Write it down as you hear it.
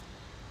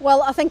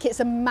Well, I think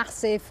it's a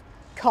massive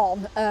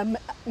con.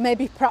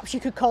 Maybe perhaps you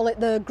could call it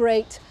the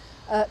great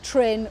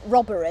train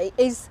robbery.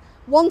 Is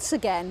once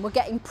again we're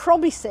getting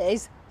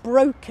promises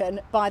broken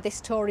by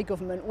this Tory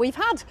government. We've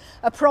had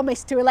a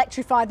promise to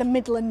electrify the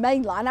Midland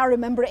main line. I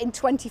remember it in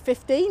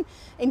 2015,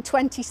 in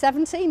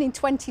 2017, in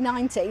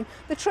 2019.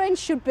 The train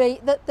should be,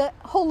 that the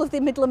whole of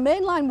the Midland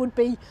main line would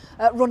be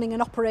running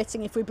and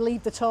operating if we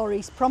believe the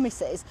Tories'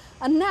 promises.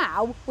 And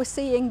now we're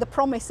seeing the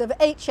promise of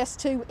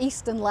HS2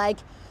 Eastern Leg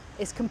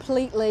is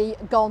completely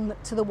gone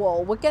to the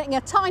wall. We're getting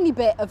a tiny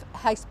bit of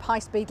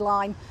high-speed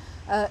line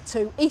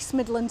to East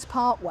Midlands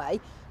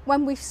Parkway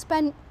when we've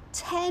spent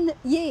 10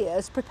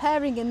 years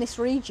preparing in this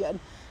region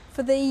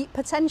for the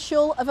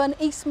potential of an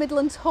East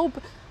Midlands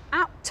hub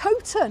at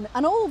Towton,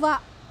 and all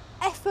that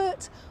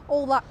effort,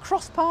 all that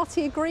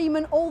cross-party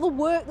agreement, all the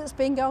work that's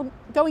been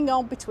going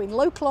on between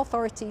local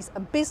authorities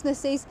and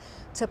businesses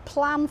to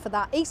plan for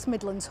that East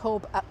Midlands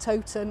hub at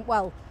Towton,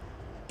 well,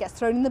 gets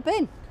thrown in the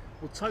bin.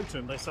 Well,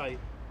 Towton, they say,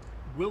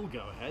 will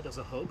go ahead as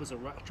a hub, as a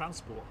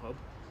transport hub,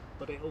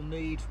 but it'll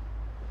need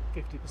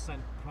 50%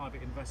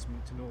 private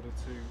investment in order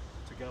to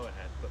go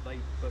ahead. But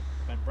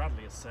Ben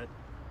Bradley has said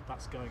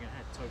that's going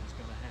ahead, Towton's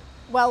going ahead.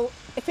 Well,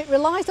 if it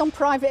relies on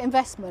private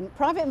investment,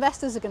 private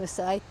investors are going to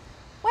say,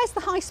 where's the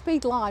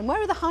high-speed line?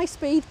 Where are the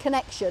high-speed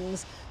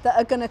connections that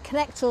are going to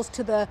connect us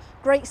to the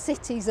great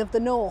cities of the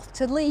north,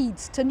 to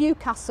Leeds, to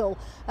Newcastle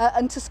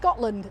and to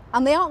Scotland?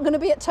 And they aren't going to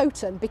be at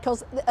Towton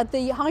because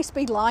the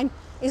high-speed line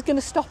is going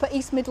to stop at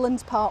East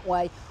Midlands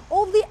Parkway.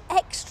 All the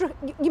extra,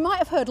 you might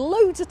have heard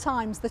loads of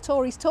times the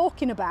Tories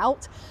talking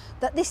about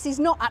that this is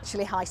not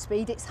actually high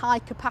speed, it's high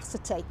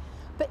capacity.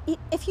 But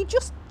if you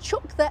just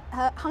chuck the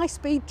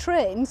high-speed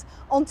trains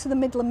onto the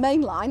Midland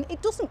main line,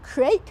 it doesn't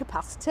create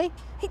capacity,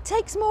 it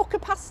takes more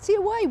capacity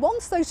away.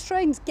 Once those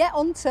trains get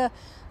onto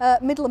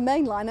Midland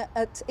main line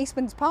at East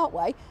Midlands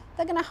Parkway,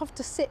 they're going to have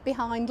to sit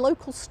behind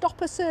local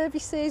stopper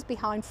services,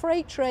 behind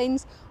freight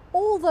trains.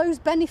 All those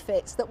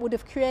benefits that would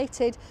have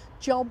created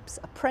jobs,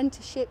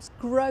 apprenticeships,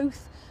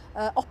 growth,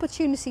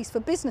 opportunities for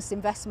business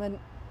investment,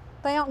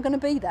 they aren't going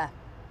to be there.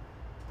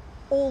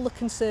 All the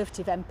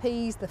Conservative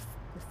MPs,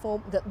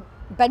 that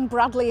Ben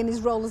Bradley in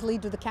his role as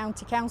leader of the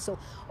county council,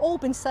 all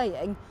been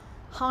saying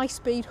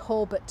high-speed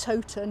hub at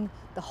Towton,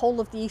 the whole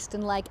of the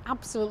Eastern Leg,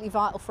 absolutely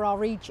vital for our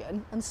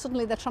region, and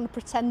suddenly they're trying to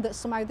pretend that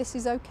somehow this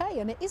is okay,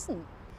 and it isn't.